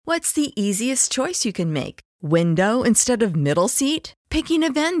What's the easiest choice you can make? Window instead of middle seat? Picking a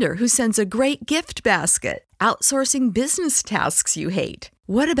vendor who sends a great gift basket? Outsourcing business tasks you hate?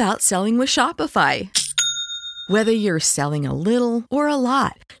 What about selling with Shopify? Whether you're selling a little or a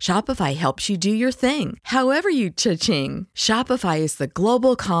lot, Shopify helps you do your thing, however you cha-ching. Shopify is the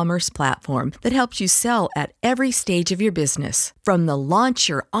global commerce platform that helps you sell at every stage of your business. From the launch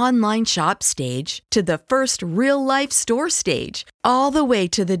your online shop stage to the first real-life store stage, all the way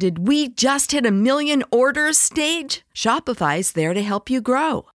to the did we just hit a million orders stage. Shopify's there to help you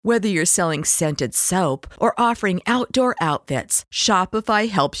grow. Whether you're selling scented soap or offering outdoor outfits, Shopify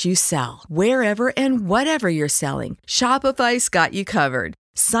helps you sell. Wherever and whatever you're selling, Shopify's got you covered.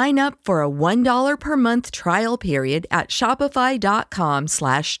 Sign up for a $1 per month trial period at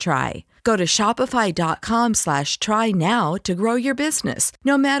shopify.com/try. Go to shopify.com/try now to grow your business,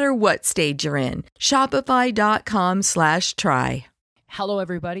 no matter what stage you're in. Shopify.com/try. Hello,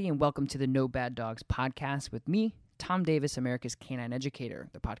 everybody, and welcome to the No Bad Dogs podcast with me, Tom Davis, America's Canine Educator,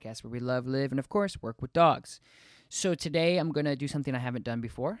 the podcast where we love, live, and, of course, work with dogs. So today I'm going to do something I haven't done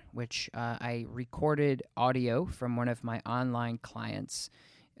before, which I recorded audio from one of my online clients'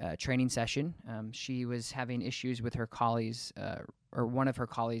 training session. She was having issues with her collies, or one of her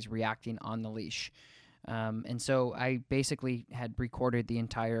collies reacting on the leash. And so I basically had recorded the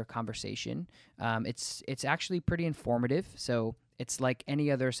entire conversation. It's actually pretty informative, so it's like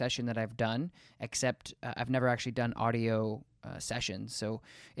any other session that I've done, except I've never actually done audio sessions. So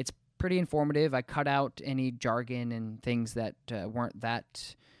it's pretty informative. I cut out any jargon and things that weren't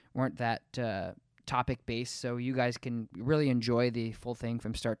that topic based, so you guys can really enjoy the full thing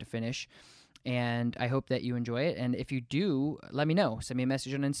from start to finish. And I hope that you enjoy it. And if you do, let me know. Send me a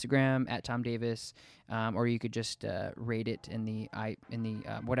message on Instagram at Tom Davis, or you could just rate it in the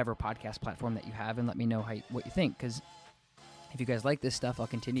whatever podcast platform that you have, and let me know what you think. Because if you guys like this stuff, I'll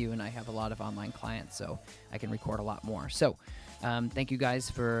continue, and I have a lot of online clients, so I can record a lot more. So thank you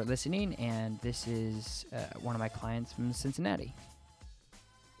guys for listening, and this is one of my clients from Cincinnati.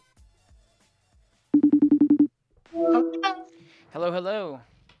 Hello.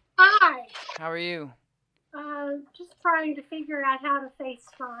 Hi. How are you? Just trying to figure out how to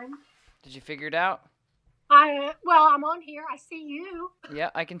FaceTime. Did you figure it out? I'm on here. I see you. Yeah,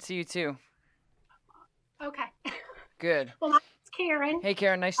 I can see you too. Okay. Good. Well, my name's Karen. Hey,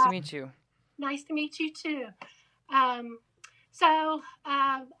 Karen. Nice to meet you. Nice to meet you too. I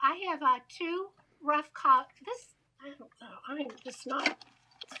have two rough I don't know. I'm just not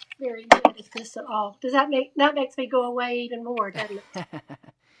very good at this at all. That makes me go away even more, doesn't it?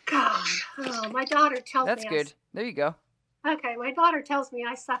 God, my daughter tells me. That's good. There you go. Okay, my daughter tells me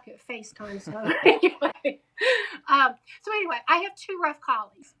I suck at FaceTime. So anyway, I have two rough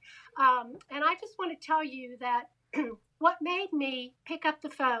collies, and I just want to tell you that what made me pick up the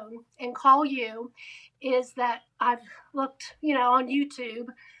phone and call you is that I've looked, on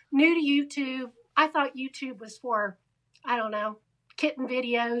YouTube, new to YouTube. I thought YouTube was for, I don't know, kitten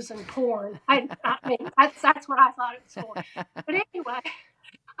videos and porn. I mean, that's what I thought it was for. But anyway.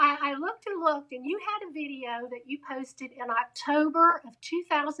 I looked, and you had a video that you posted in October of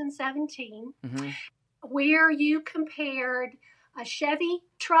 2017 where you compared a Chevy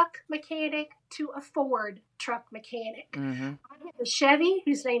truck mechanic to a Ford truck mechanic. I have a Chevy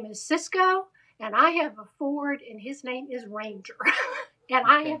whose name is Cisco, and I have a Ford and his name is Ranger. And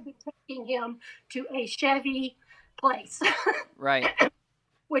I have been taking him to a Chevy place. Right.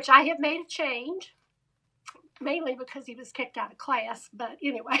 Which I have made a change. Mainly because he was kicked out of class, but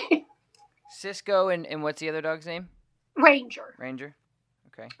anyway. Cisco and what's the other dog's name? Ranger.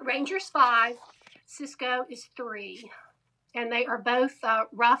 Okay. Ranger's 5, Cisco is 3, and they are both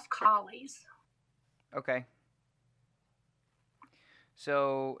rough collies. Okay.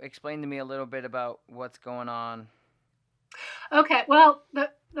 So explain to me a little bit about what's going on. Okay, well,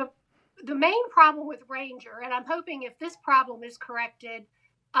 the main problem with Ranger, and I'm hoping if this problem is corrected,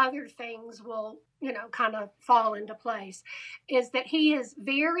 other things will, kind of fall into place, is that he is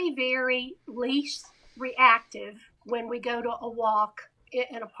very, very leash reactive when we go to a walk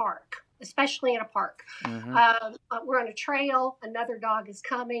in a park, especially in a park. We're on a trail, another dog is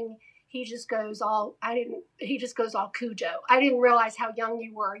coming. He just goes all Cujo. I didn't realize how young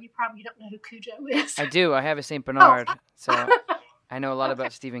you were. You probably don't know who Cujo is. I do. I have a St. Bernard, so I know a lot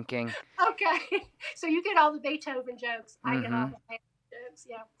about Stephen King. Okay. So you get all the Beethoven jokes. I get all the jokes,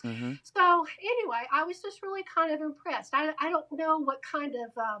 yeah. So anyway, I was just really kind of impressed. I don't know what kind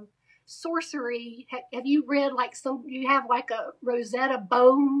of sorcery. Have you read you have like a Rosetta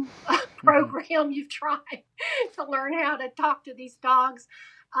Bone program you've tried to learn how to talk to these dogs?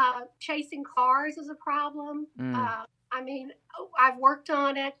 Chasing cars is a problem. I mean, I've worked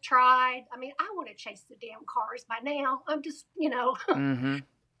on it, tried. I mean, I want to chase the damn cars by now. I'm just, Mm-hmm.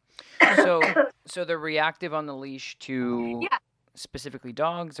 So, so they're reactive on the leash to yeah. specifically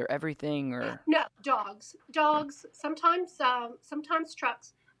dogs or everything, or No, dogs. Sometimes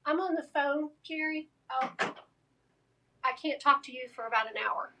trucks. I'm on the phone, Jerry. Oh, I can't talk to you for about an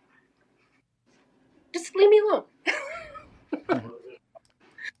hour. Just leave me alone.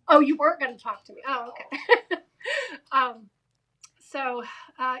 Oh, you weren't going to talk to me. Oh, okay. So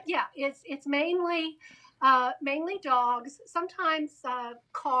yeah, it's mainly dogs. Sometimes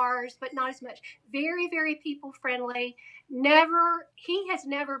cars, but not as much. Very, very people friendly. He has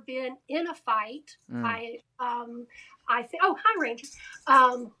never been in a fight. I think. Oh, hi, Ranger.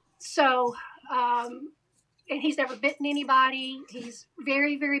 So. And he's never bitten anybody. He's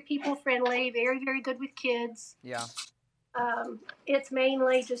very, very people friendly, very, very good with kids. yeah. It's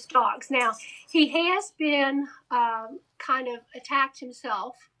mainly just dogs. Now, he has been kind of attacked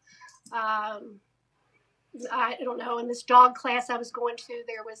himself. I don't know, in this dog class I was going to,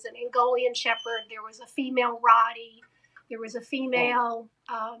 there was an Angolian Shepherd, there was a female Rottie, there was a female.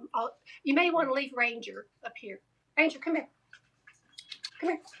 You may want to leave Ranger up here. Ranger, come here. Come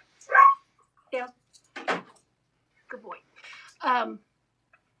here. Down. Good boy.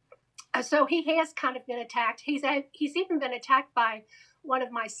 So he has kind of been attacked. He's even been attacked by one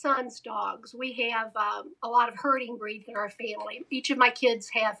of my son's dogs. We have a lot of herding breeds in our family. Each of my kids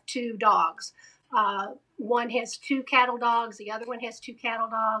have 2 dogs. One has 2 cattle dogs. The other one has 2 cattle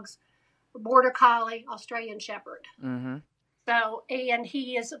dogs. A border collie, Australian Shepherd. Mm-hmm. So, and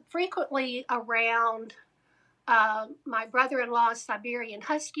he is frequently around my brother-in-law's Siberian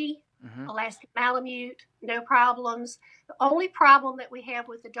Husky, Alaskan Malamute, no problems. The only problem that we have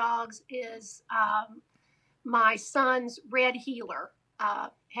with the dogs is my son's Red Heeler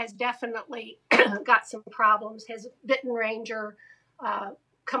has definitely got some problems, has bitten Ranger,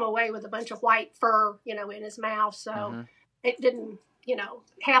 come away with a bunch of white fur, in his mouth. So it didn't,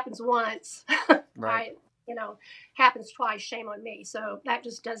 happens once, right? Happens twice, shame on me. So that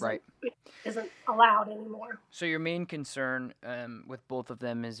just isn't allowed anymore. So your main concern with both of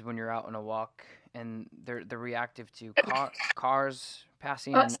them is when you're out on a walk and they're reactive to cars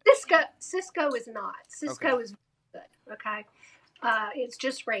passing. Cisco is not. Cisco is good. Okay, it's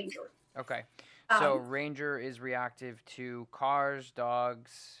just Ranger. Okay, so Ranger is reactive to cars,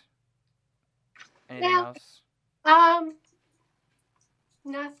 dogs. Anything else?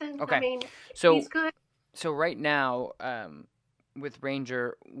 Nothing. Okay, I mean, so he's good. So right now, with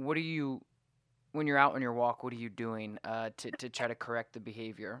Ranger, when you're out on your walk, what are you doing to try to correct the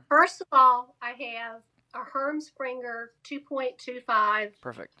behavior? First of all, I have a Hermspringer 2.25.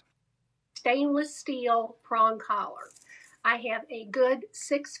 Perfect. Stainless steel prong collar. I have a good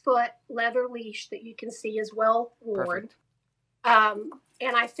 6-foot leather leash that you can see is well worn. And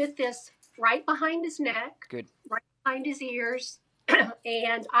I fit this right behind his neck. Good. Right behind his ears.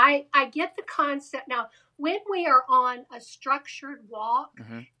 And I get the concept. Now, when we are on a structured walk,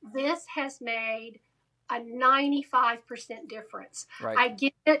 this has made a 95% difference. Right. I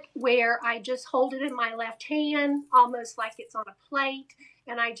get it where I just hold it in my left hand, almost like it's on a plate,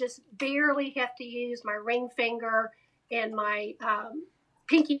 and I just barely have to use my ring finger and my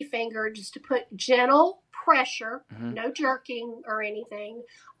pinky finger just to put gentle pressure, no jerking or anything,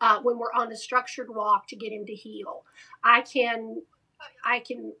 when we're on a structured walk to get him to heel. I can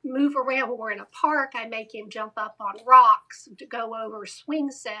move around when we're in a park. I make him jump up on rocks to go over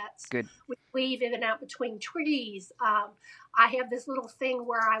swing sets. Good. We weave in and out between trees. I have this little thing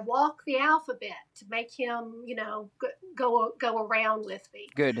where I walk the alphabet to make him, go around with me.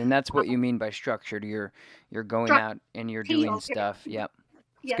 Good, and that's what you mean by structured. You're going out and you're doing stuff. Yep.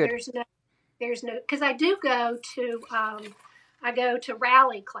 Yeah. Good. There's no, because I do go to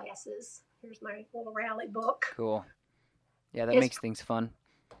rally classes. Here's my little rally book. Cool. Yeah, that makes things fun.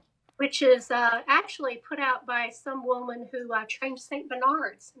 Which is actually put out by some woman who trained St.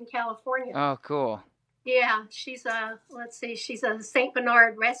 Bernards in California. Oh, cool. Yeah, she's a St.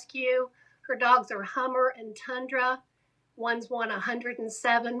 Bernard rescue. Her dogs are Hummer and Tundra. One's won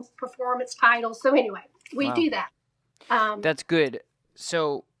 107 performance titles. So anyway, we do that. That's good.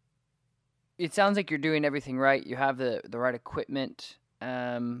 So it sounds like you're doing everything right. You have the right equipment.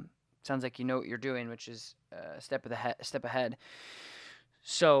 Sounds like you know what you're doing, which is a step ahead.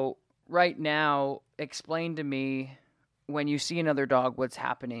 So right now, explain to me, when you see another dog, what's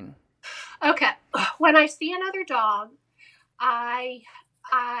happening? Okay. When I see another dog, I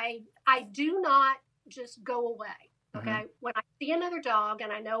do not just go away. Okay. When I see another dog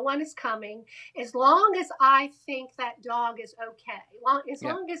and I know one is coming, as long as I think that dog is okay, long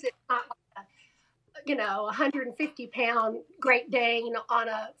as it's not like a 150-pound Great Dane on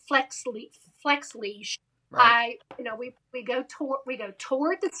a flex leash. Right. We go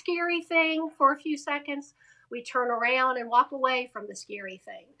toward the scary thing for a few seconds. We turn around and walk away from the scary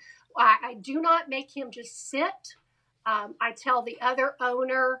thing. I do not make him just sit. I tell the other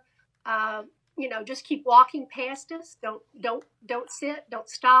owner, just keep walking past us. Don't sit. Don't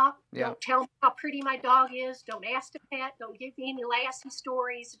stop. Yeah. Don't tell me how pretty my dog is. Don't ask to pet. Don't give me any lassie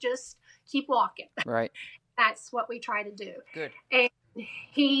stories. Just keep walking. Right. That's what we try to do. Good. And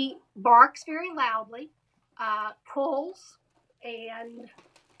he barks very loudly, pulls, and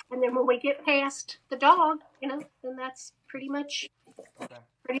then when we get past the dog, then that's pretty much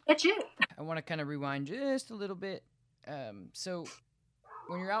it. I want to kind of rewind just a little bit. So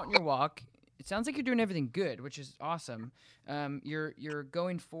when you're out on your walk, it sounds like you're doing everything good, which is awesome. You're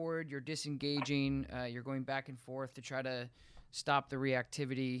going forward, you're disengaging, you're going back and forth to try to stop the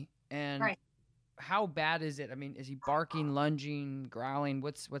reactivity. And right. How bad is it? I mean, is he barking, lunging, growling?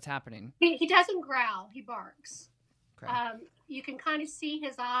 What's happening? He doesn't growl. He barks. Okay. You can kind of see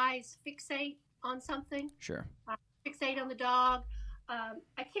his eyes fixate on something. Sure. Fixate on the dog.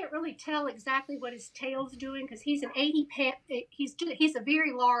 I can't really tell exactly what his tail's doing because he's an 80-pound. He's a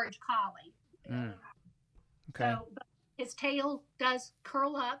very large collie. Okay. So but his tail does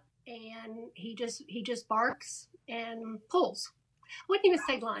curl up, and he just barks and pulls. I wouldn't even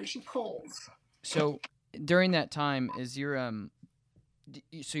say lunge. He pulls. So during that time, is your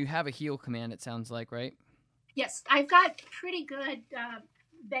so you have a heel command? It sounds like, right? Yes, I've got pretty good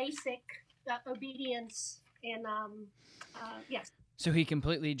basic obedience, and yes. So he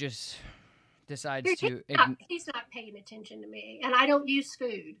completely just decides he's not paying attention to me, and I don't use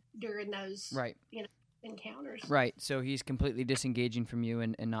food during those right. Encounters. Right. So he's completely disengaging from you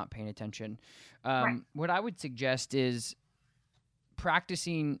and not paying attention. Right. What I would suggest is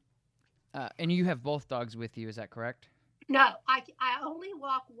practicing. And you have both dogs with you, is that correct? No, I only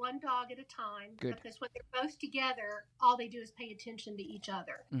walk one dog at a time. Good. Because when they're both together, all they do is pay attention to each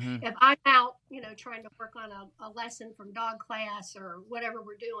other. Mm-hmm. If I'm out, trying to work on a lesson from dog class or whatever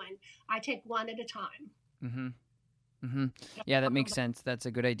we're doing, I take one at a time. Mm-hmm. Mm-hmm. Yeah, that makes sense. That's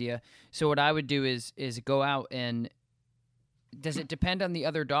a good idea. So what I would do is go out and does it depend on the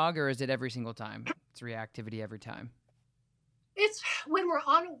other dog or is it every single time? It's reactivity every time. It's when we're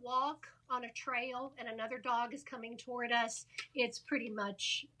on a walk on a trail and another dog is coming toward us, it's pretty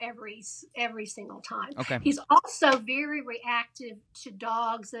much every single time. Okay. He's also very reactive to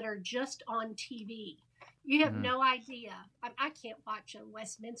dogs that are just on TV. You have no idea. I can't watch a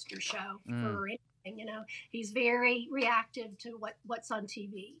Westminster show for anything, He's very reactive to what's on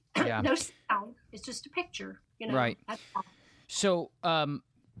TV. Yeah. No sound. It's just a picture, Right. That's all. So,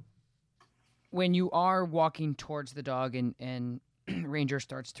 when you are walking towards the dog and Ranger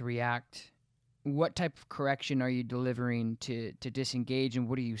starts to react, what type of correction are you delivering to disengage, and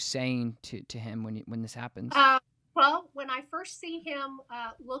what are you saying to him when this happens? Well, when I first see him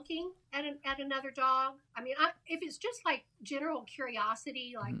looking at another dog, if it's just like general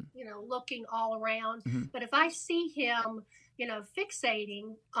curiosity, like looking all around, but if I see him,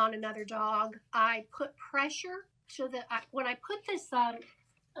 fixating on another dog, I put pressure to when I put this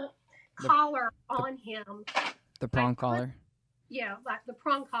collar on him. The prong collar? Yeah, like the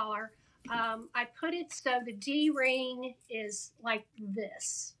prong collar. I put it so the D-ring is like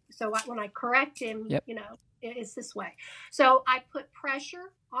this. So when I correct him, it's this way. So I put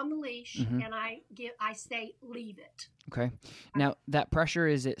pressure on the leash and I say, leave it. Okay. Now that pressure,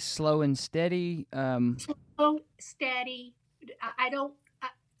 is it slow and steady? Slow, steady. I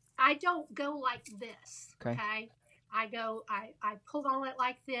don't go like this. Okay. I pull on it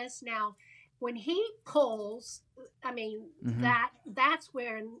like this. Now, when he pulls, that's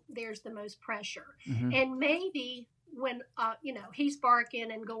when there's the most pressure. And maybe when, he's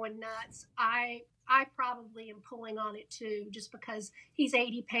barking and going nuts, I probably am pulling on it too, just because he's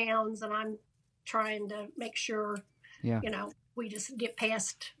 80 pounds and I'm trying to make sure, we just get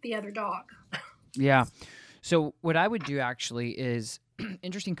past the other dog. Yeah. So what I would do actually is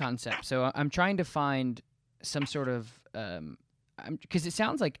interesting concept. So I'm trying to find some sort of, because it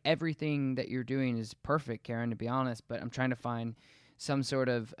sounds like everything that you're doing is perfect, Karen, to be honest, but I'm trying to find some sort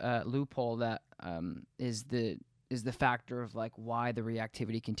of loophole that is the factor of like why the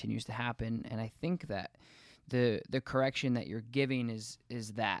reactivity continues to happen. And I think that the correction that you're giving is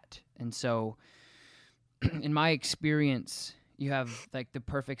that. And so in my experience, you have like the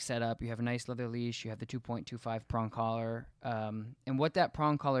perfect setup. You have a nice leather leash. You have the 2.25 prong collar. And what that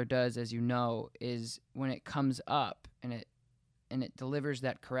prong collar does, as you know, is when it comes up and it delivers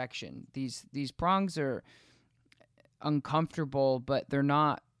that correction. These prongs are uncomfortable, but they're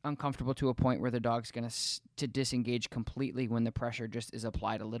not uncomfortable to a point where the dog's going to disengage completely when the pressure just is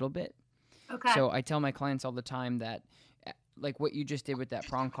applied a little bit. Okay. So I tell my clients all the time that, like what you just did with that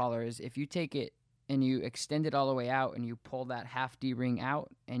prong collar, is if you take it and you extend it all the way out and you pull that half D ring out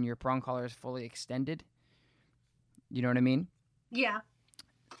and your prong collar is fully extended, you know what I mean? Yeah.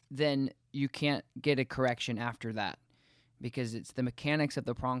 Then you can't get a correction after that because it's the mechanics of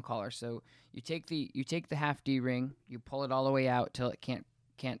the prong collar. So you take the half D ring, you pull it all the way out till it can't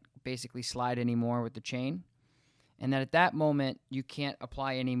basically slide anymore with the chain. And then at that moment, you can't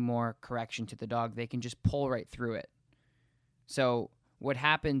apply any more correction to the dog. They can just pull right through it. So what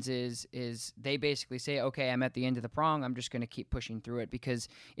happens is they basically say, okay, I'm at the end of the prong. I'm just going to keep pushing through it, because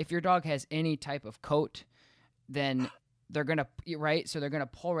if your dog has any type of coat, then they're going to, right? So they're going to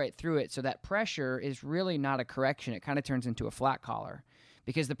pull right through it. So that pressure is really not a correction. It kind of turns into a flat collar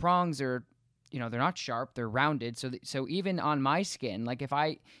because the prongs are, they're not sharp, they're rounded. So even on my skin, like if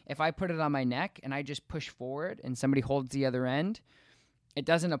I put it on my neck and I just push forward and somebody holds the other end, it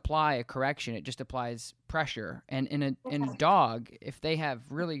doesn't apply a correction. It just applies pressure. And in a dog, if they have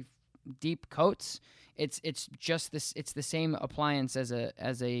really deep coats, it's just this. It's the same appliance as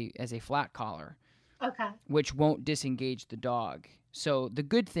a flat collar, Okay. which won't disengage the dog. So the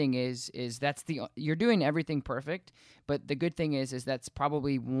good thing is you're doing everything perfect, but the good thing is that's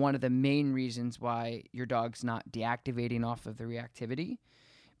probably one of the main reasons why your dog's not deactivating off of the reactivity,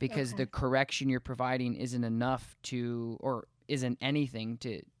 because the correction you're providing isn't enough or isn't anything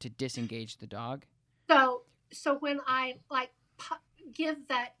to disengage the dog. So when I give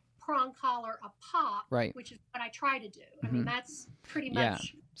that prong collar a pop, right, which is what I try to do. I mean, that's pretty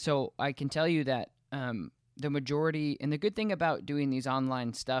much. Yeah. So I can tell you that the majority, and the good thing about doing these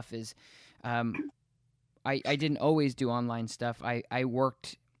online stuff is I didn't always do online stuff. I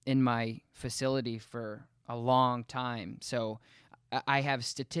worked in my facility for a long time. So I have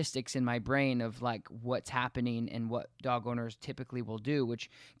statistics in my brain of like what's happening and what dog owners typically will do, which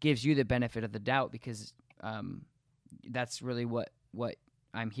gives you the benefit of the doubt, because that's really what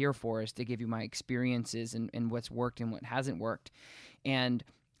I'm here for, is to give you my experiences and what's worked and what hasn't worked. And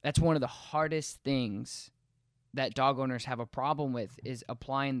that's one of the hardest things that dog owners have a problem with, is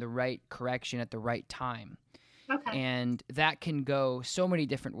applying the right correction at the right time. Okay. And that can go so many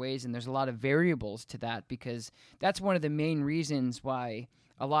different ways, and there's a lot of variables to that, because that's one of the main reasons why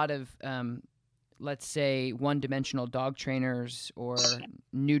a lot of, let's say, one-dimensional dog trainers or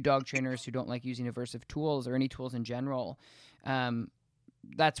new dog trainers who don't like using aversive tools or any tools in general,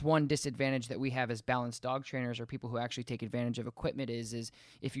 that's one disadvantage that we have as balanced dog trainers, or people who actually take advantage of equipment, is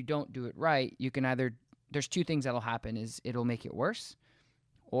if you don't do it right, you can either, there's two things that'll happen, is it'll make it worse,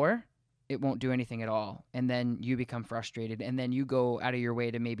 or it won't do anything at all. And then you become frustrated, and then you go out of your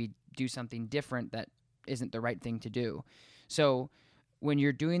way to maybe do something different that isn't the right thing to do. So when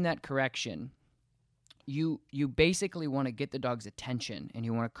you're doing that correction, you basically want to get the dog's attention, and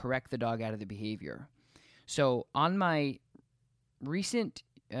you want to correct the dog out of the behavior. So on my recent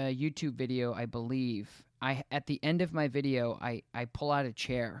YouTube video, I believe, at the end of my video, I pull out a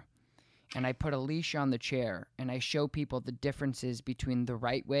chair and I put a leash on the chair, and I show people the differences between the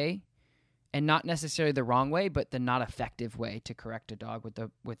right way and not necessarily the wrong way, but the not effective way to correct a dog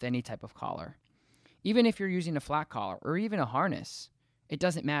with any type of collar. Even if you're using a flat collar or even a harness, it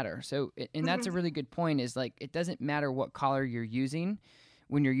doesn't matter. So, and that's a really good point, is like, it doesn't matter what collar you're using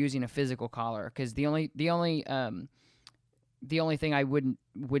when you're using a physical collar, because the only thing I would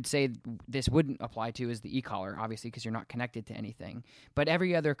say this wouldn't apply to is the e-collar, obviously, because you're not connected to anything. But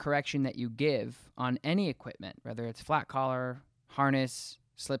every other correction that you give on any equipment, whether it's flat collar, harness,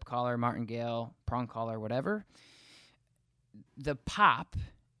 slip collar, martingale, prong collar, whatever, the pop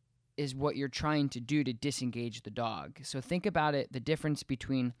is what you're trying to do to disengage the dog. So think about it, the difference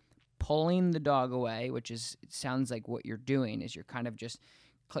between pulling the dog away, which is, it sounds like what you're doing is you're kind of just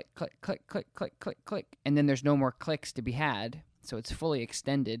click, click, click, click, click, click, click, and then there's no more clicks to be had, so it's fully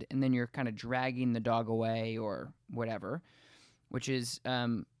extended, and then you're kind of dragging the dog away or whatever, which is,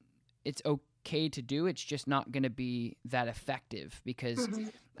 it's okay to do, it's just not going to be that effective, because,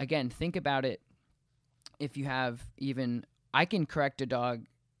 again, think about it, if you have I can correct a dog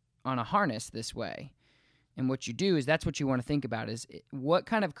on a harness this way, and what you do is, that's what you want to think about, is what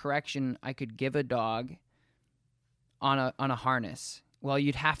kind of correction I could give a dog on a harness. Well,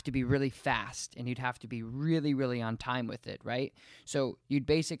 you'd have to be really fast, and you'd have to be really, really on time with it, right? So you'd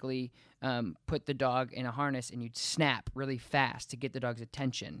basically put the dog in a harness, and you'd snap really fast to get the dog's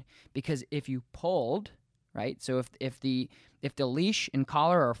attention. Because if you pulled, right? So if the leash and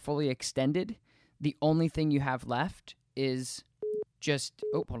collar are fully extended, the only thing you have left is just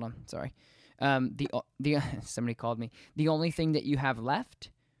hold on, sorry. Somebody called me. The only thing that you have left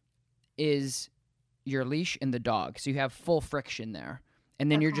is your leash and the dog. So you have full friction there.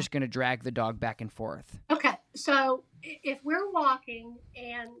 And then you're just going to drag the dog back and forth. Okay. So if we're walking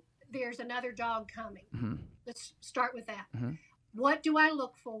and there's another dog coming, let's start with that. What do I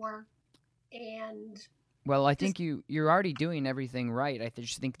look for? And well, I think you're already doing everything right. I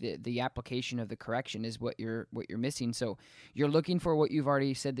just think the application of the correction is what you're missing. So you're looking for what you've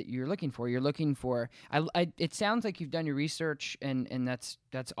already said that you're looking for. You're looking for. It sounds like you've done your research, and that's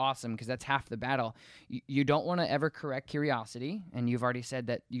awesome, because that's half the battle. You don't want to ever correct curiosity, and you've already said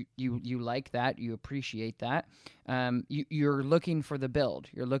that you like that, you appreciate that. You're looking for the build.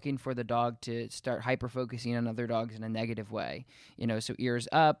 You're looking for the dog to start hyper focusing on other dogs in a negative way. So ears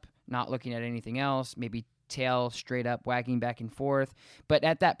up, not looking at anything else, maybe tail straight up, wagging back and forth. But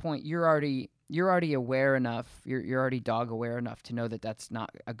at that point, you're already aware enough. You're already dog aware enough to know that that's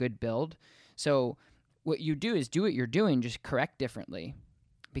not a good build. So what you do is do what you're doing, just correct differently,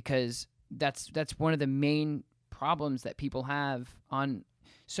 because that's one of the main problems that people have on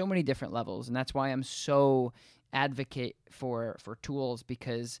so many different levels, and that's why I'm so advocate for tools,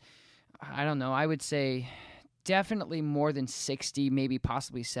 because I don't know, I would say definitely more than 60, maybe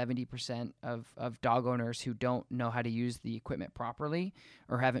possibly 70% of dog owners who don't know how to use the equipment properly,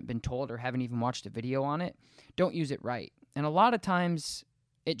 or haven't been told, or haven't even watched a video on it, don't use it right. And a lot of times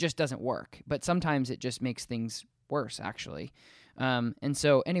it just doesn't work, but sometimes it just makes things worse, actually. And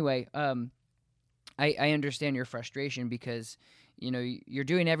so anyway, I understand your frustration, because you're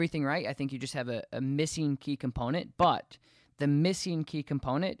doing everything right. I think you just have a missing key component, but the missing key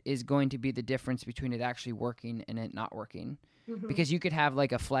component is going to be the difference between it actually working and it not working. Because you could have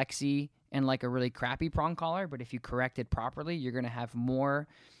like a flexi and like a really crappy prong collar, but if you correct it properly, you're going to have more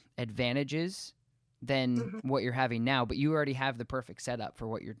advantages than what you're having now. But you already have the perfect setup for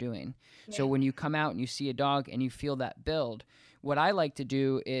what you're doing. Yeah. So when you come out and you see a dog and you feel that build, what I like to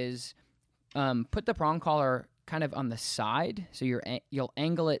do is put the prong collar kind of on the side, so you'll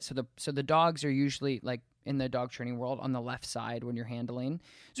angle it so the dogs are usually, like in the dog training world, on the left side when you're handling.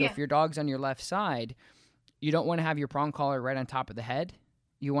 So if your dog's on your left side, you don't want to have your prong collar right on top of the head.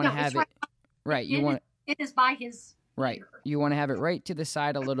 You want to have it right. It is by his right. ear. You want to have it right to the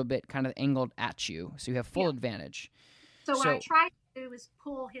side a little bit, kind of angled at you, so you have full advantage. So what I try to do is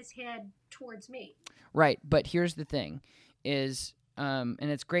pull his head towards me. Right, but here's the thing: is and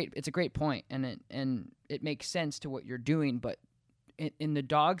it's great. It's a great point, and it makes sense to what you're doing. But in the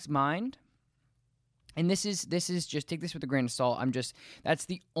dog's mind, and this is just, take this with a grain of salt. That's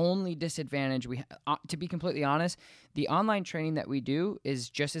the only disadvantage we have. To be completely honest, the online training that we do is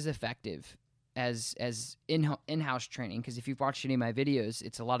just as effective as in-house training, because if you've watched any of my videos,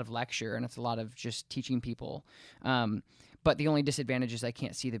 it's a lot of lecture and it's a lot of just teaching people. But the only disadvantage is I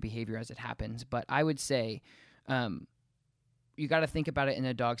can't see the behavior as it happens. But I would say you got to think about it in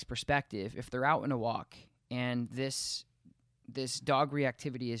a dog's perspective. If they're out on a walk and this dog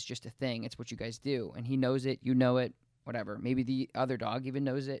reactivity is just a thing, it's what you guys do, and he knows it, you know it, whatever. Maybe the other dog even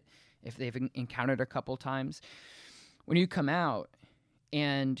knows it if they've encountered a couple times. When you come out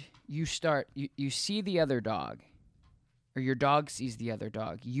and you see the other dog, or your dog sees the other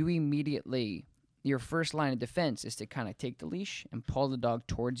dog, you immediately, your first line of defense is to kind of take the leash and pull the dog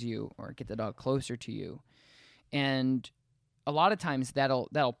towards you, or get the dog closer to you. And a lot of times that'll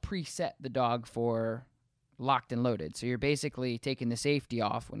preset the dog for locked and loaded. So you're basically taking the safety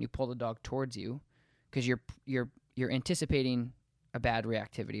off when you pull the dog towards you, because you're anticipating a bad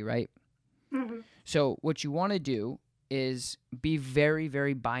reactivity, right? So what you want to do is be very,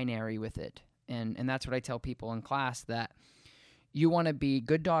 very binary with it. And that's what I tell people in class, that you want to be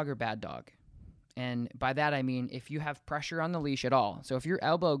good dog or bad dog. And by that I mean, if you have pressure on the leash at all, so if your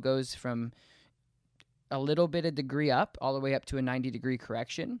elbow goes from a little bit of degree up all the way up to a 90-degree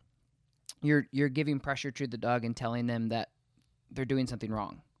correction, you're giving pressure to the dog and telling them that they're doing something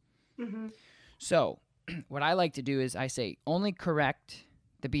wrong. So what I like to do is I say, only correct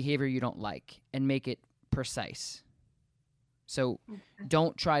the behavior you don't like and make it precise. So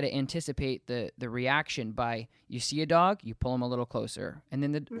don't try to anticipate the reaction by, you see a dog, you pull them a little closer. And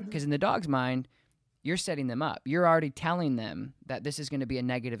then because in the dog's mind, you're setting them up. You're already telling them that this is going to be a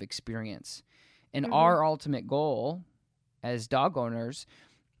negative experience. And our ultimate goal as dog owners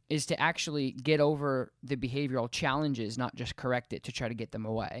is to actually get over the behavioral challenges, not just correct it to try to get them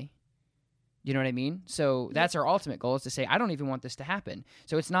away. You know what I mean? So that's our ultimate goal, is to say, I don't even want this to happen.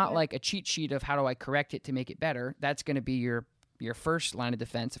 So it's not like a cheat sheet of how do I correct it to make it better. That's going to be your first line of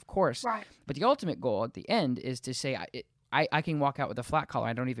defense, of course. Right. But the ultimate goal at the end is to say, I can walk out with a flat collar.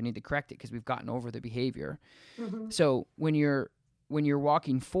 I don't even need to correct it because we've gotten over the behavior. So when you're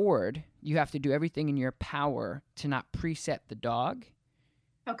walking forward, you have to do everything in your power to not preset the dog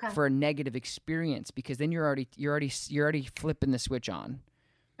Okay. for a negative experience, because then you're already flipping the switch on.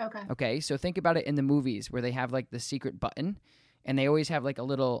 Okay. Okay, so think about it in the movies where they have like the secret button, and they always have like a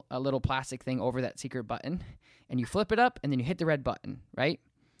little plastic thing over that secret button, and you flip it up, and then you hit the red button, right?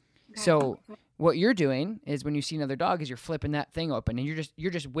 Okay. So what you're doing is when you see another dog, is you're flipping that thing open, and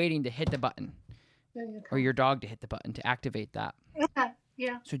you're just waiting to hit the button, or your dog to hit the button to activate that. Okay.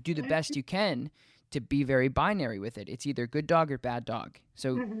 Yeah. So do the best you can to be very binary with it. It's either good dog or bad dog.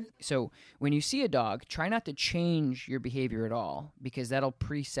 So so when you see a dog, try not to change your behavior at all, because that'll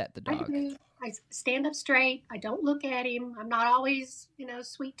preset the dog. I stand up straight. I don't look at him. I'm not always,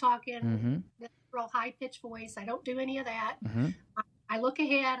 sweet talking, real high pitched voice. I don't do any of that. I look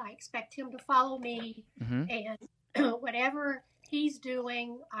ahead. I expect him to follow me, and whatever he's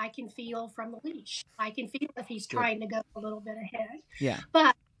doing, I can feel from the leash. I can feel if he's trying to go a little bit ahead. Yeah.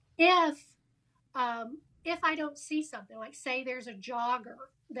 But if I don't see something, like say there's a jogger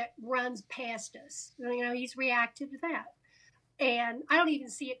that runs past us, he's reactive to that, and I don't even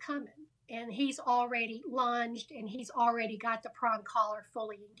see it coming, and he's already lunged, and he's already got the prong collar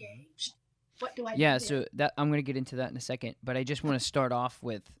fully engaged. What do I do? Yeah, so that I'm going to get into that in a second, but I just want to start off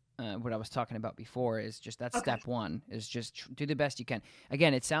with what I was talking about before. Is just that's step one, is just do the best you can.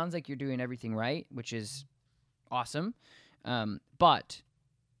 Again, it sounds like you're doing everything right, which is awesome, but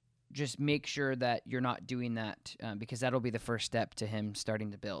just make sure that you're not doing that, because that'll be the first step to him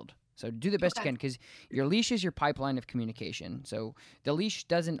starting to build. So do the best you can, because your leash is your pipeline of communication. So the leash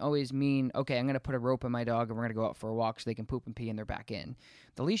doesn't always mean, okay, I'm going to put a rope on my dog and we're going to go out for a walk so they can poop and pee and they're back in.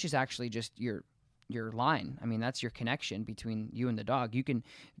 The leash is actually just your line. I mean, that's your connection between you and the dog.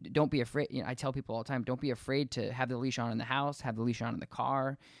 Don't be afraid. I tell people all the time, don't be afraid to have the leash on in the house, have the leash on in the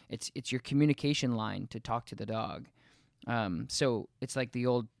car. It's your communication line to talk to the dog. So it's like the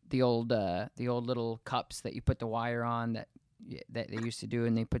old little cups that you put the wire on that they used to do,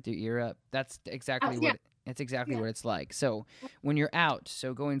 and they put their ear up. That's exactly what it's like. So when you're out,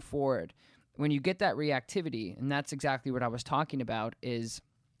 so going forward, when you get that reactivity, and that's exactly what I was talking about, is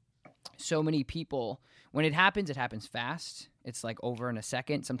so many people, when it happens fast. It's like over in a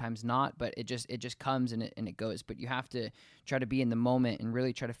second, sometimes not, but it just comes and it goes. But you have to try to be in the moment and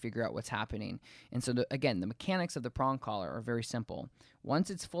really try to figure out what's happening. And so again, the mechanics of the prong collar are very simple. Once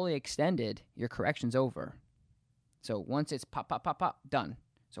it's fully extended, your correction's over. So once it's pop, pop, pop, pop, done.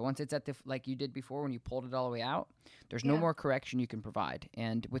 So once it's at like you did before when you pulled it all the way out, there's no more correction you can provide.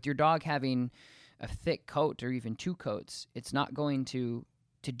 And with your dog having a thick coat or even two coats, it's not going to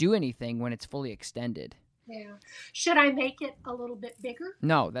do anything when it's fully extended. Yeah. Should I make it a little bit bigger?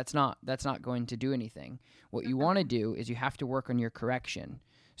 No, that's not going to do anything. What you want to do is you have to work on your correction.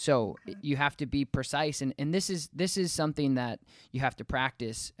 So you have to be precise, and this is something that you have to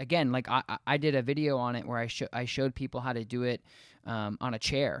practice. Again, like I did a video on it where I showed people how to do it on a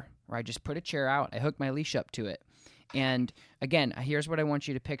chair, where I just put a chair out, I hooked my leash up to it, and again, here's what I want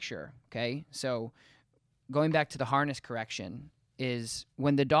you to picture. Okay, so going back to the harness correction is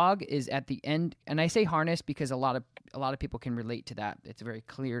when the dog is at the end, and I say harness because a lot of people can relate to that. It's very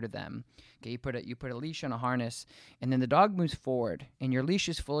clear to them. Okay, you put a leash on a harness, and then the dog moves forward, and your leash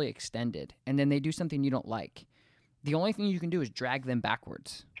is fully extended, and then they do something you don't like. The only thing you can do is drag them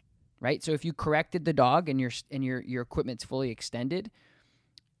backwards, right? So if you corrected the dog and your equipment's fully extended,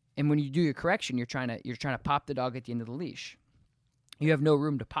 and when you do your correction, you're trying to pop the dog at the end of the leash. You have no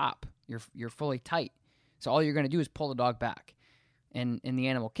room to pop. You're fully tight. So all you're going to do is pull the dog back. And in the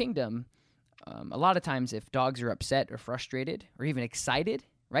animal kingdom, a lot of times if dogs are upset or frustrated or even excited,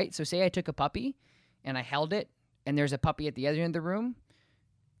 right? So say I took a puppy and I held it and there's a puppy at the other end of the room,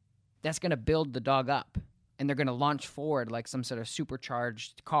 that's going to build the dog up and they're going to launch forward like some sort of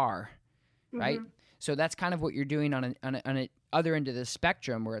supercharged car, right? So that's kind of what you're doing on an other end of the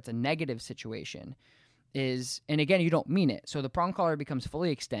spectrum where it's a negative situation. And again, you don't mean it. So the prong collar becomes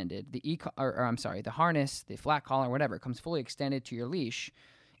fully extended. The harness, the flat collar, whatever, comes fully extended to your leash,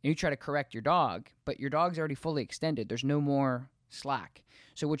 and you try to correct your dog, but your dog's already fully extended. There's no more slack.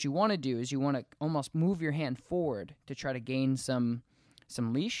 So what you want to do is you want to almost move your hand forward to try to gain some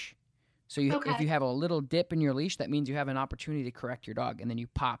leash. So if you have a little dip in your leash, that means you have an opportunity to correct your dog, and then you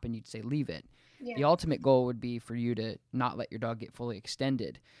pop and you'd say leave it. Yeah. The ultimate goal would be for you to not let your dog get fully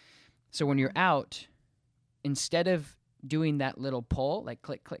extended. So when you're out, instead of doing that little pull, like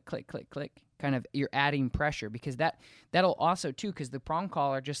click, click, click, click, click, kind of you're adding pressure, because that'll also too, because the prong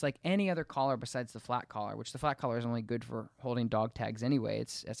collar, just like any other collar besides the flat collar, which the flat collar is only good for holding dog tags anyway.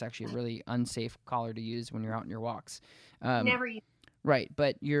 It's actually a really unsafe collar to use when you're out on your walks. Never use. Right,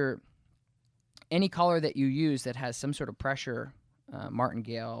 but any collar that you use that has some sort of pressure,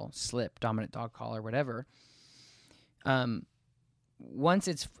 martingale, slip, dominant dog collar, whatever, once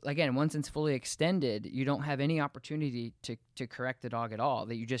it's fully extended, you don't have any opportunity to correct the dog at all.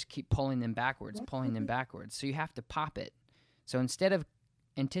 That you just keep pulling them backwards. So you have to pop it. So instead of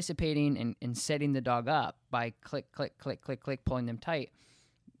anticipating and setting the dog up by click, click, click, click, click, pulling them tight,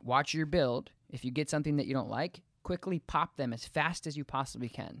 watch your build. If you get something that you don't like, quickly pop them as fast as you possibly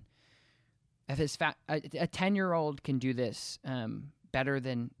can. If it's a 10-year-old can do this better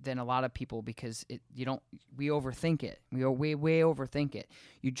than a lot of people, because we overthink it. We way overthink it.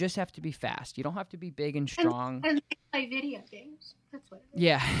 You just have to be fast. You don't have to be big and strong. And they play video games. That's what it is.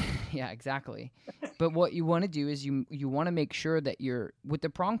 Yeah, exactly. But what you want to do is you want to make sure that with the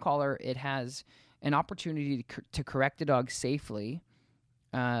prong collar, it has an opportunity to correct the dog safely.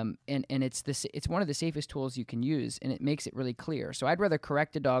 And it's one of the safest tools you can use, and it makes it really clear. So I'd rather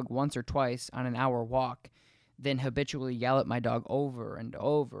correct a dog once or twice on an hour walk than habitually yell at my dog over and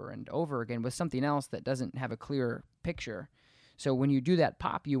over and over again with something else that doesn't have a clear picture. So when you do that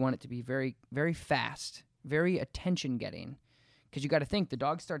pop, you want it to be very, very fast, very attention-getting, because you got to think the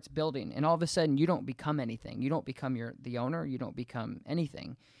dog starts building, and all of a sudden you don't become anything. You don't become the owner. You don't become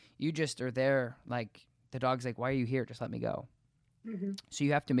anything. You just are there, like the dog's like, "Why are you here? Just let me go." Mm-hmm. So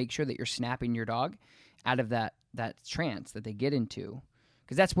you have to make sure that you're snapping your dog out of that trance that they get into,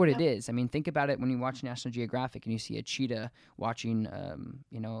 because that's what it is. I mean, think about it when you watch National Geographic and you see a cheetah watching,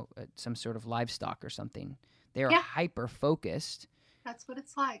 some sort of livestock or something. They are hyper focused. That's what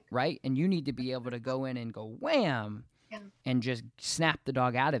it's like, right? And you need to be able to go in and go wham, and just snap the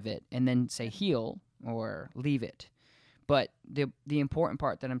dog out of it, and then say heel or leave it. But the important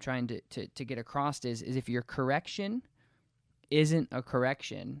part that I'm trying to get across is if your correction isn't a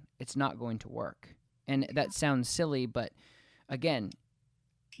correction, it's not going to work. And that sounds silly, but again,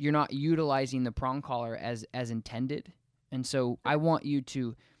 you're not utilizing the prong collar as intended. And so I want you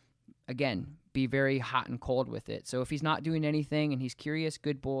to, again, be very hot and cold with it. So if he's not doing anything and he's curious,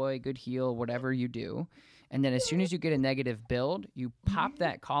 good boy, good heel, whatever you do. And then as soon as you get a negative build, you pop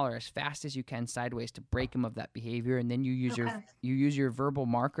that collar as fast as you can sideways to break him of that behavior. And then you use your verbal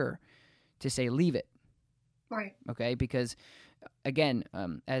marker to say, leave it. Right. Okay. Because again,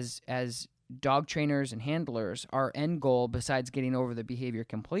 as dog trainers and handlers, our end goal, besides getting over the behavior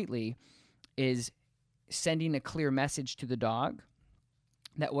completely, is sending a clear message to the dog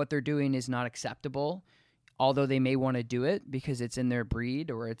that what they're doing is not acceptable, although they may want to do it because it's in their breed,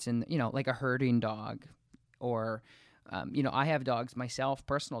 or it's in, like a herding dog, or, I have dogs myself,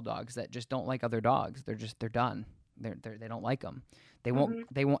 personal dogs, that just don't like other dogs. They're done. They don't like them. They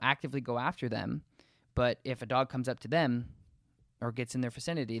won't actively go after them. But if a dog comes up to them or gets in their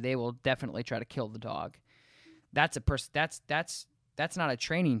vicinity, they will definitely try to kill the dog. That's not a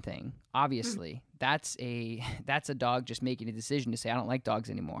training thing, obviously. That's a dog just making a decision to say, I don't like dogs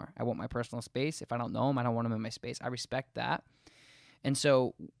anymore. I want my personal space. If I don't know them, I don't want them in my space. I respect that. And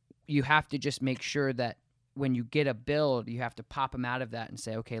so you have to just make sure that when you get a build, you have to pop them out of that and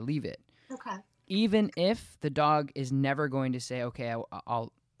say, okay, leave it. Okay. Even if the dog is never going to say, okay,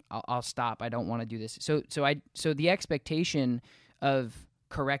 I'll stop. I don't want to do this. So the expectation of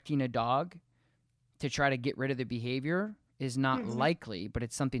correcting a dog to try to get rid of the behavior is not likely, but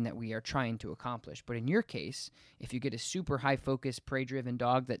it's something that we are trying to accomplish. But in your case, if you get a super high focus, prey driven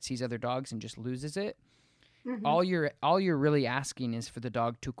dog that sees other dogs and just loses it, all you're really asking is for the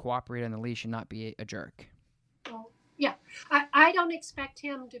dog to cooperate on the leash and not be a jerk. Well, yeah, I don't expect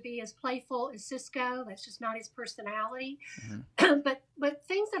him to be as playful as Cisco. That's just not his personality. But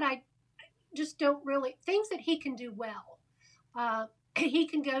things that I just don't really, things that he can do well. He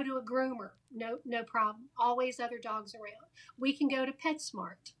can go to a groomer, no problem. Always other dogs around. We can go to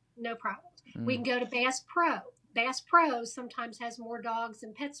PetSmart, no problem. We can go to Bass Pro. Bass Pro sometimes has more dogs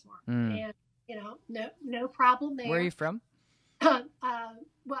than PetSmart, and no problem there. Where are you from?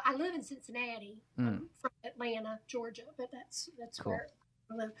 Well, I live in Cincinnati. I'm from Atlanta, Georgia, but that's cool. Where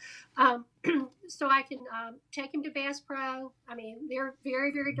I live. So I can take him to Bass Pro. I mean, they're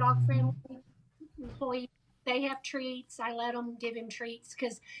very, very dog friendly employees. They have treats. I let them give him treats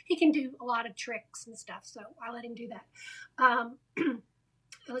because he can do a lot of tricks and stuff. So I let him do that.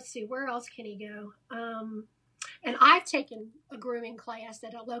 Let's see, where else can he go? And I've taken a grooming class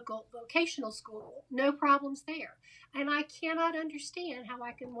at a local vocational school. No problems there. And I cannot understand how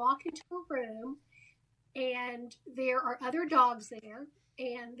I can walk into a room and there are other dogs there,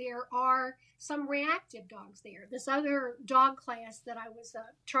 and there are some reactive dogs there. This other dog class that I was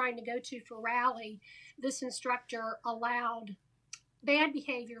trying to go to for Rally, this instructor allowed bad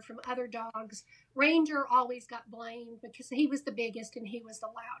behavior from other dogs. Ranger always got blamed because he was the biggest and he was the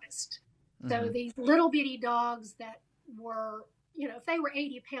loudest. So these little bitty dogs that were, if they were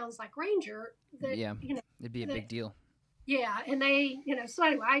 80 pounds like Ranger, it'd be a big deal. Yeah, and they, so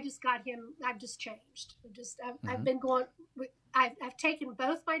anyway, I just got him. I've just changed. I've been going. I've taken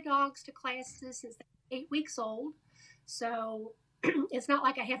both my dogs to classes since they're 8 weeks old, so it's not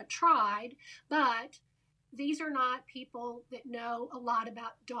like I haven't tried. But these are not people that know a lot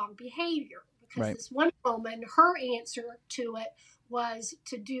about dog behavior, because Right. this one woman, her answer to it was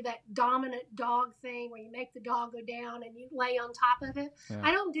to do that dominant dog thing where you make the dog go down and you lay on top of it. Yeah.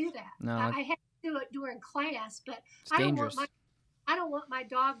 I don't do that. No, I have to do it during class, but it's I don't dangerous. want my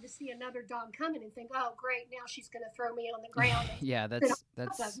dog to see another dog coming and think, "Oh, great! Now she's going to throw me on the ground." Yeah, that's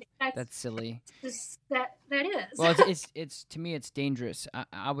silly. That is. Well, it's to me, it's dangerous.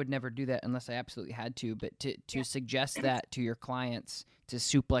 I would never do that unless I absolutely had to. But to suggest that to your clients, to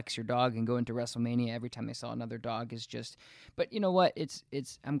suplex your dog and go into WrestleMania every time they saw another dog is just. But you know what? It's.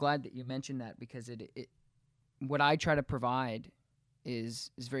 I'm glad that you mentioned that, because it what I try to provide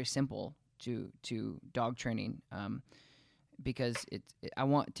is very simple to dog training. Because I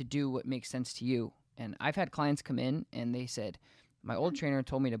want to do what makes sense to you. And I've had clients come in and they said, my old trainer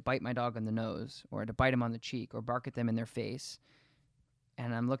told me to bite my dog on the nose, or to bite him on the cheek, or bark at them in their face.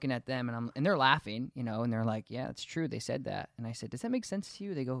 And I'm looking at them and they're laughing, and they're like, yeah, it's true. They said that. And I said, does that make sense to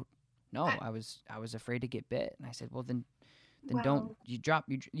you? They go, no, I was afraid to get bit. And I said, well, then don't you drop,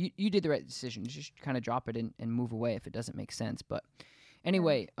 you did the right decision. You just kind of drop it and move away if it doesn't make sense. But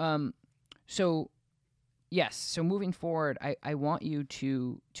anyway, so yes. So moving forward, I want you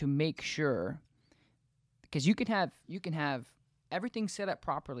to make sure, because you can have everything set up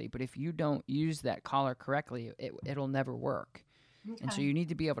properly, but if you don't use that collar correctly, it'll never work. Okay. And so you need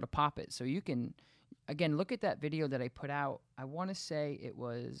to be able to pop it. So you can, again, look at that video that I put out. I want to say it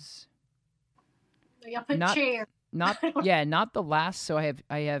was not the last. So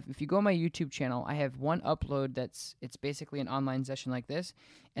I have if you go on my YouTube channel, I have one upload it's basically an online session like this.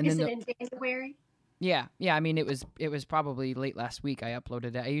 And Is it in January? Yeah. I mean, it was probably late last week I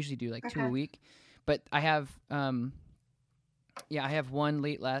uploaded it. I usually do like 2 a week, but I have I have one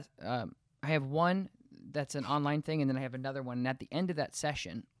I have one that's an online thing, and then I have another one. And at the end of that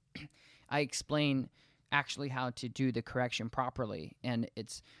session, I explain actually how to do the correction properly. And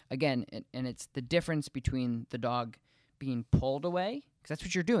it's it's the difference between the dog being pulled away, because that's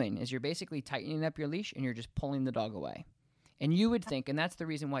what you're doing, is you're basically tightening up your leash and you're just pulling the dog away. And you would think, and that's the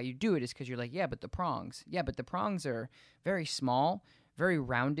reason why you do it, is because you're like, yeah, but the prongs. Yeah, but the prongs are very small, very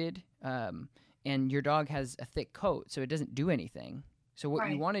rounded, and your dog has a thick coat, so it doesn't do anything. So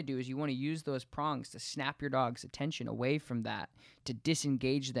what you want to do is you want to use those prongs to snap your dog's attention away from that, to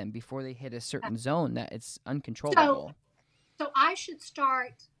disengage them before they hit a certain zone that it's uncontrollable. So I should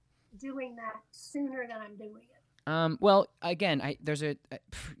start doing that sooner than I'm doing it. Well, again, but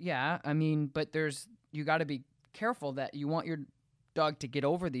you got to be careful that you want your dog to get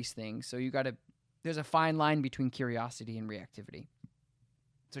over these things. So there's a fine line between curiosity and reactivity.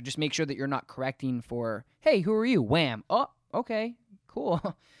 So just make sure that you're not correcting for, hey, who are you? Wham. Oh, okay,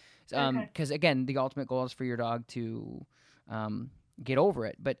 cool. Because again, the ultimate goal is for your dog to get over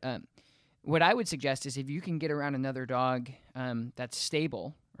it. But what I would suggest is, if you can get around another dog that's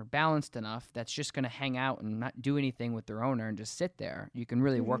stable or balanced enough, that's just going to hang out and not do anything with their owner and just sit there, you can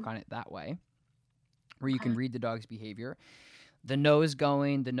really work on it that way, where you can read the dog's behavior. The nose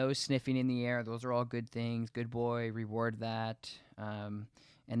going, the nose sniffing in the air, those are all good things. Good boy, reward that.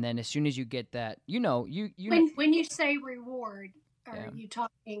 And then as soon as you get that, when you say reward, are you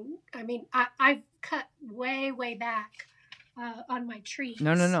talking? I mean, I've cut way back on my treats.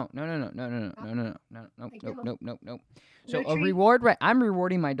 No. So a reward, right? I'm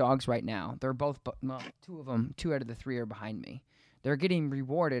rewarding my dogs right now. They're both, two out of the three are behind me. They're getting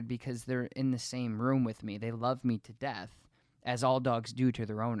rewarded because they're in the same room with me. They love me to death, as all dogs do to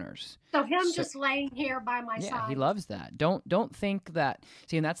their owners. So just laying here by my side. Yeah, he loves that. Don't think that.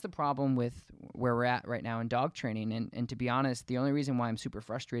 See, and that's the problem with where we're at right now in dog training. And to be honest, the only reason why I'm super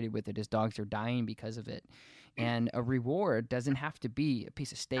frustrated with it is dogs are dying because of it. And a reward doesn't have to be a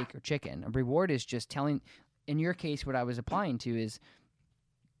piece of steak or chicken. A reward is just telling, in your case, what I was applying to is,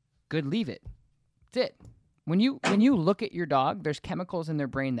 good, leave it. That's it. When you look at your dog, there's chemicals in their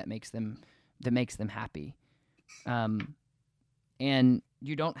brain that makes them happy. And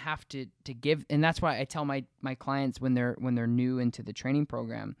you don't have to give, and that's why I tell my clients when they're new into the training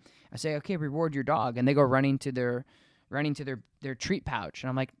program, I say, okay, reward your dog, and they go running to their treat pouch, and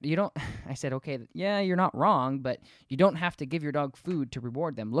I'm like, I said, okay, yeah, you're not wrong, but you don't have to give your dog food to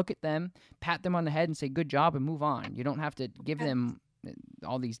reward them. Look at them, pat them on the head, and say good job, and move on. You don't have to give them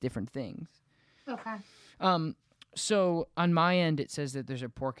all these different things. Okay. So on my end, it says that there's a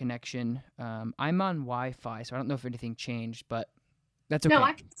poor connection. I'm on Wi-Fi, so I don't know if anything changed, but that's okay. No,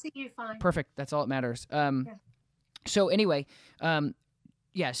 I can see you fine. Perfect. That's all that matters. So anyway,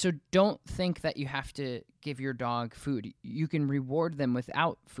 so don't think that you have to give your dog food. You can reward them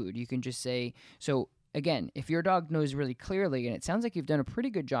without food. You can just say, so again, if your dog knows really clearly, and it sounds like you've done a pretty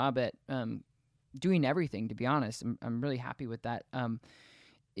good job at doing everything, to be honest. I'm really happy with that.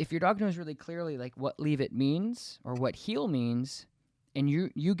 If your dog knows really clearly like what leave it means or what heel means, and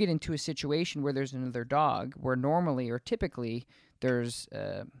you get into a situation where there's another dog where normally or typically there's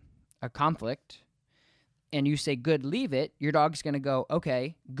a conflict, and you say good, leave it, your dog's going to go,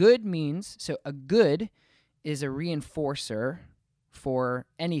 okay, good means, so a good is a reinforcer for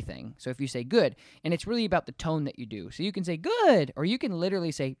anything. So if you say good, and it's really about the tone that you do. So you can say good, or you can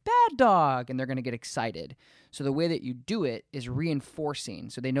literally say bad dog, and they're going to get excited. So the way that you do it is reinforcing,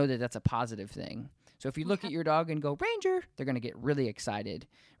 so they know that that's a positive thing. So if you look at your dog and go, Ranger, they're going to get really excited,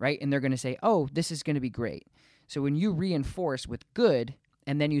 right? And they're going to say, oh, this is going to be great. So when you reinforce with good,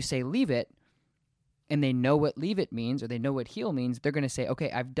 and then you say leave it, and they know what leave it means, or they know what heel means, they're going to say,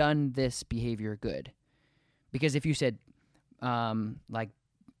 okay, I've done this behavior good. Because if you said like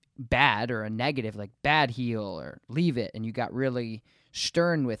bad or a negative, like bad heel or leave it, and you got really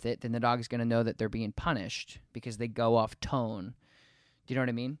stern with it, then the dog is going to know that they're being punished because they go off tone. Do you know what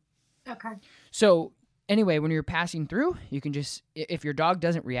I mean? Okay. So anyway, when you're passing through, you can just, if your dog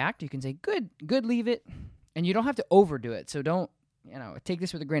doesn't react, you can say good, leave it. And you don't have to overdo it. So don't, take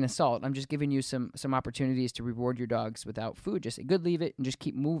this with a grain of salt. I'm just giving you some opportunities to reward your dogs without food. Just say good, leave it, and just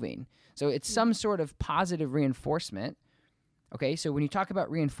keep moving. So it's some sort of positive reinforcement. Okay, so when you talk about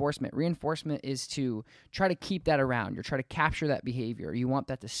reinforcement is to try to keep that around. You're trying to capture that behavior. You want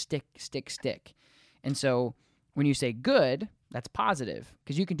that to stick. And so when you say good, that's positive,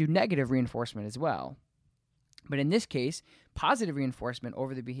 because you can do negative reinforcement as well. But in this case, positive reinforcement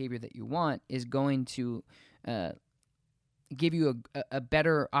over the behavior that you want is going to give you a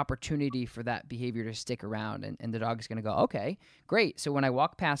better opportunity for that behavior to stick around. And the dog is going to go, okay, great. So when I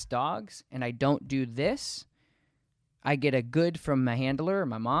walk past dogs and I don't do this, I get a good from my handler or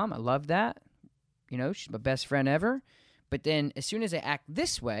my mom. I love that. She's my best friend ever. But then as soon as I act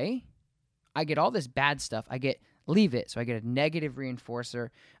this way, I get all this bad stuff. I get leave it. So I get a negative reinforcer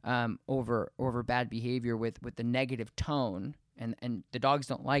over bad behavior with the negative tone. And the dogs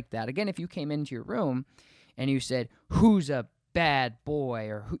don't like that. Again, if you came into your room and you said, who's a bad boy,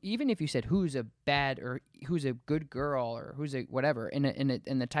 or even if you said who's a bad or who's a good girl or who's a whatever, in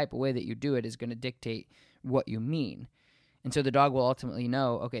the type of way that you do it is going to dictate what you mean. And so the dog will ultimately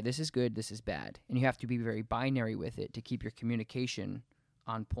know, okay, this is good, this is bad. And you have to be very binary with it to keep your communication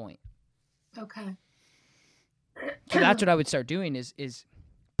on point. Okay. So that's what I would start doing is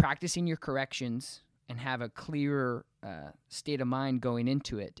practicing your corrections and have a clearer state of mind going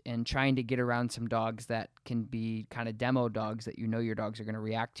into it, and trying to get around some dogs that can be kind of demo dogs that your dogs are going to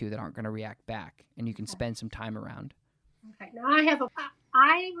react to that aren't going to react back, and you can spend some time around. Okay. Now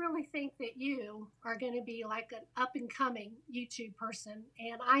I really think that you are going to be like an up and coming YouTube person,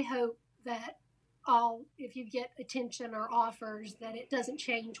 and I hope that if you get attention or offers, that it doesn't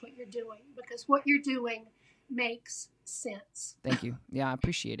change what you're doing, because what you're doing makes sense. Thank you. Yeah, I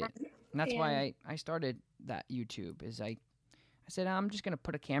appreciate it. And that's why I started that YouTube. Is I said I'm just going to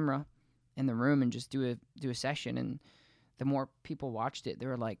put a camera in the room and just do a session, and the more people watched it, they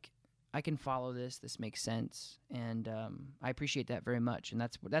were like, I can follow this. This makes sense, and I appreciate that very much. And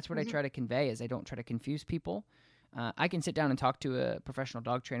that's what I try to convey. Is I don't try to confuse people. I can sit down and talk to a professional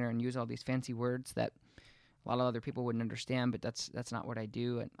dog trainer and use all these fancy words that a lot of other people wouldn't understand, but that's not what I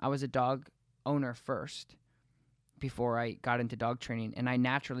do. And I was a dog owner first before I got into dog training, and I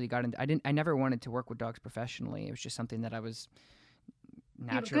naturally got into. I never wanted to work with dogs professionally. It was just something that I was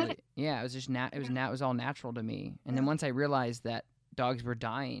naturally. Yeah, it was just it was all natural to me. And then once I realized that dogs were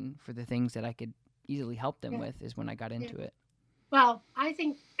dying for the things that I could easily help them with, is when I got into it. Well, I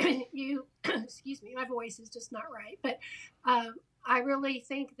think you, excuse me, my voice is just not right, but I really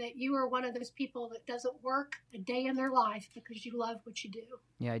think that you are one of those people that doesn't work a day in their life because you love what you do.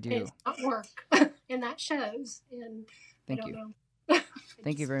 Yeah, I do. It's not work, and that shows. And Thank you.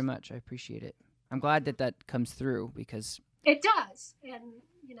 Thank you very much. I appreciate it. I'm glad that comes through, because it does. And,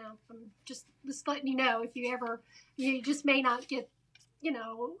 I'm just letting you know, if you just may not get,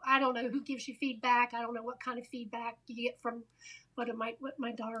 I don't know who gives you feedback. I don't know what kind of feedback you get from what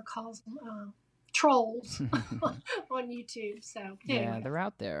my daughter calls them, trolls on YouTube. So anyway. Yeah, they're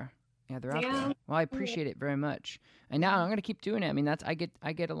out there. Yeah, they're out there. Well, I appreciate it very much. And now I'm going to keep doing it. I mean, I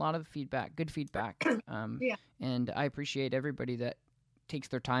get a lot of feedback, good feedback. And I appreciate everybody that takes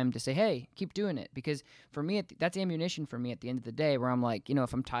their time to say, hey, keep doing it. Because for me, that's ammunition for me at the end of the day, where I'm like,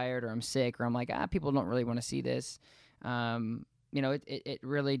 if I'm tired or I'm sick or I'm like, people don't really want to see this. it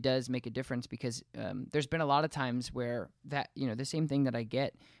really does make a difference because there's been a lot of times where that, the same thing that I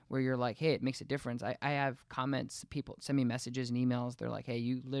get where you're like, hey, it makes a difference. I have comments, people send me messages and emails. They're like, hey,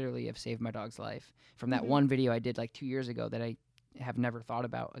 you literally have saved my dog's life from that one video I did like 2 years ago that I have never thought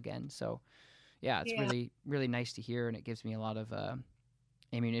about again. So yeah, it's really, really nice to hear. And it gives me a lot of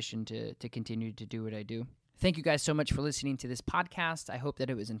ammunition to continue to do what I do. Thank you guys so much for listening to this podcast. I hope that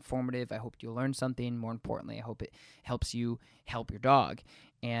it was informative. I hope you learned something. More importantly, I hope it helps you help your dog.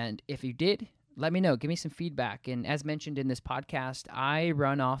 And if you did, let me know. Give me some feedback. And as mentioned in this podcast, I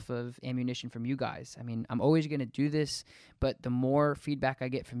run off of ammunition from you guys. I mean, I'm always going to do this, but the more feedback I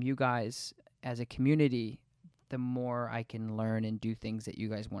get from you guys as a community, the more I can learn and do things that you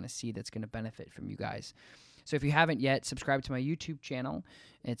guys want to see that's going to benefit from you guys. So if you haven't yet, subscribe to my YouTube channel.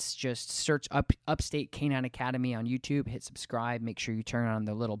 It's just search Upstate Canine Academy on YouTube. Hit subscribe. Make sure you turn on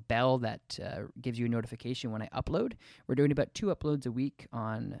the little bell that gives you a notification when I upload. We're doing about 2 uploads a week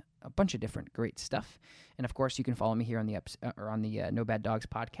on a bunch of different great stuff. And of course, you can follow me here on the No Bad Dogs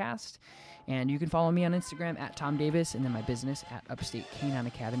podcast. And you can follow me on Instagram at Tom Davis, and then my business at Upstate Canine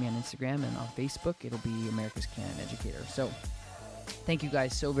Academy on Instagram, and on Facebook it'll be America's Canine Educator. So thank you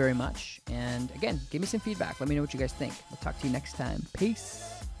guys so very much. And again, give me some feedback. Let me know what you guys think. We'll talk to you next time.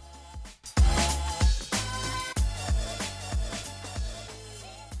 Peace.